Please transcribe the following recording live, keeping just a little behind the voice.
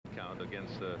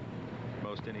against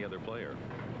most any other player.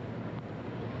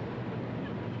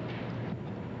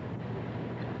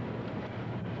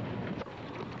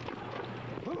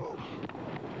 Well,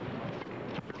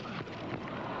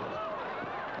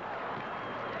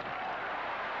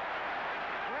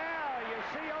 you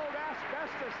see old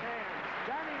asbestos hands.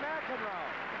 Johnny McEnroe.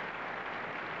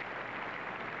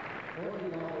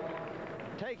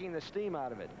 Taking the steam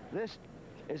out of it. This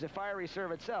is a fiery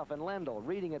serve itself, and Lendl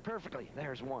reading it perfectly.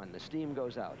 There's one. The steam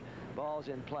goes out. Ball's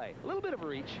in play. A little bit of a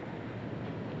reach.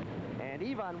 And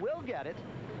Ivan will get it.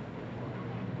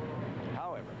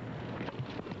 However,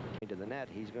 into the net,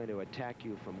 he's going to attack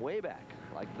you from way back,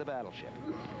 like the battleship.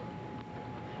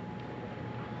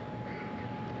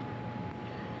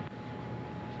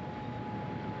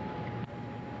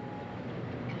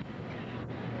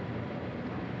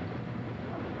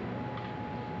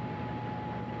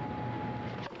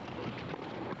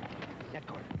 Net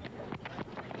corner.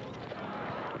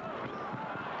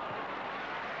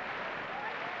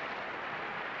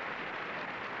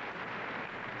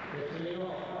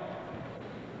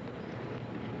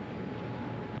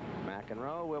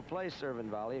 McEnroe will play serve and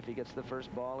volley if he gets the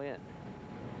first ball in.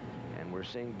 And we're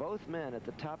seeing both men at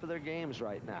the top of their games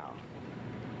right now.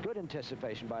 Good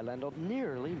anticipation by Lendl.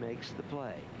 Nearly makes the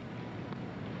play.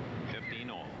 15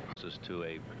 all. This is to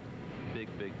a big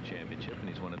championship, and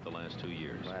he's won it the last 2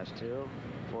 years. Last two,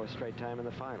 fourth straight time in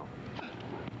the final.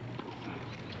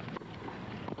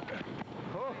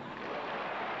 Oh.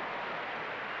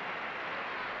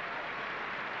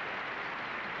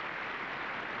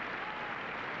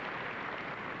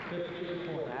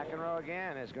 McEnroe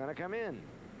again is going to come in.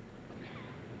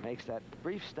 Makes that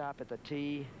brief stop at the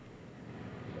tee.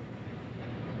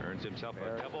 Earns himself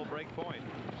a double break point.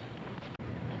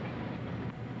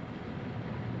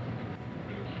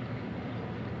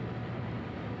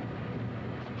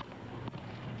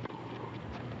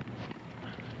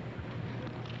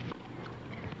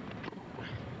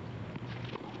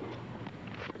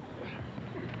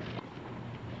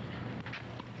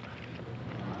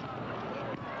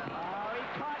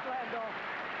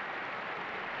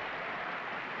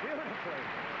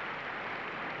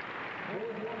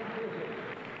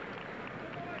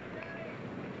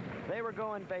 They were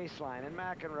going baseline, and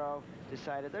McEnroe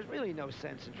decided there's really no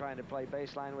sense in trying to play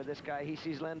baseline with this guy. He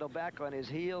sees Lendl back on his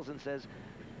heels and says,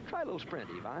 try a little sprint,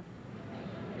 Ivan.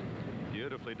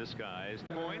 Beautifully disguised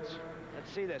points.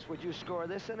 Let's see this. Would you score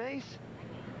this an ace?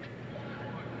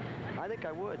 I think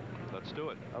I would. Let's do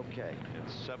it. Okay.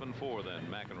 It's 7-4 then,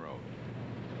 McEnroe.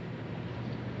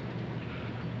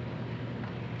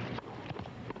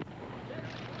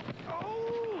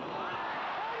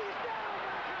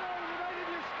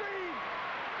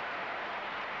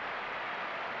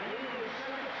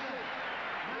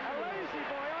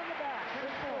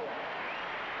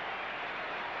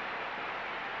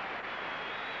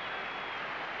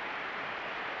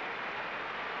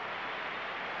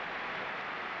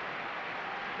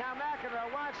 Now,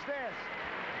 McEnroe, watch this.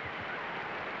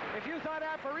 If you thought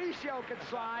Aparicio could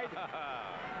slide,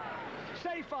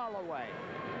 stay fall away.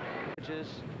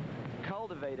 Just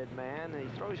cultivated man, and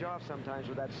he throws you off sometimes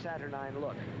with that saturnine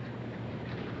look.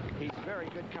 He's very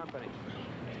good company.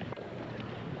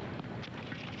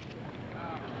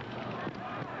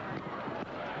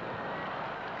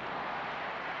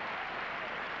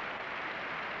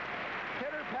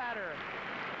 Pitter-patter.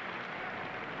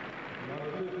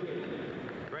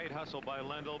 Great hustle by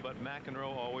Lendl, but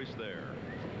McEnroe always there.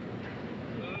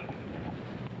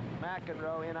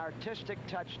 McEnroe in artistic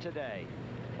touch today.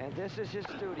 And this is his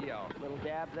studio. Little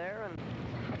dab there. And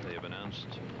they have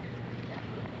announced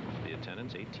the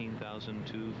attendance,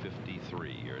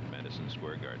 18,253 here at Madison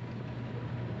Square Garden.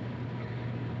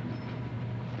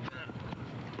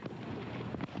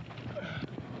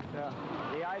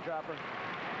 The eyedropper.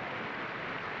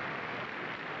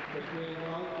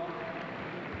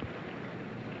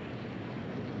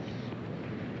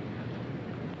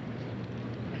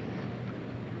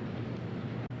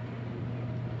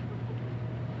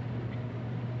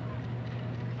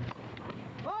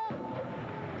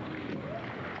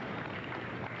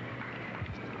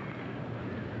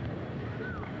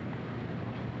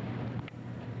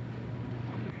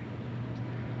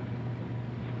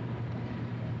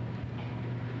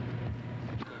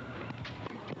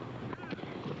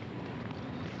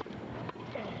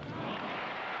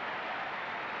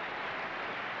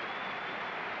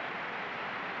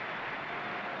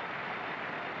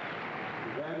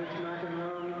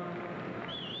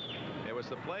 It was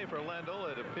the play for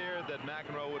Lendl. It appeared that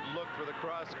McEnroe would look for the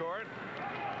cross court,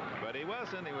 but he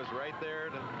wasn't. He was right there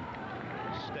to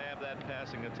stab that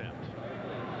passing attempt.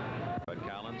 But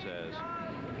Collins has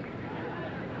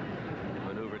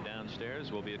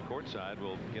viewers will be at courtside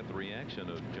will get the reaction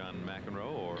of John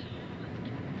McEnroe or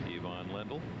Ivan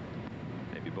Lendl,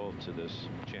 maybe both, to this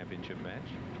championship match.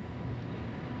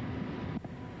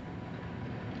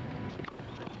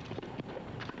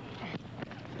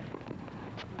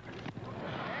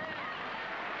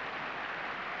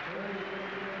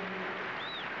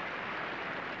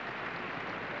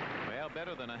 Well,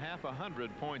 better than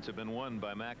 100 points have been won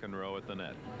by McEnroe at the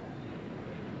net.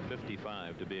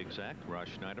 55 to be exact. Ross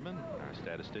Schneiderman, our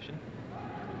statistician.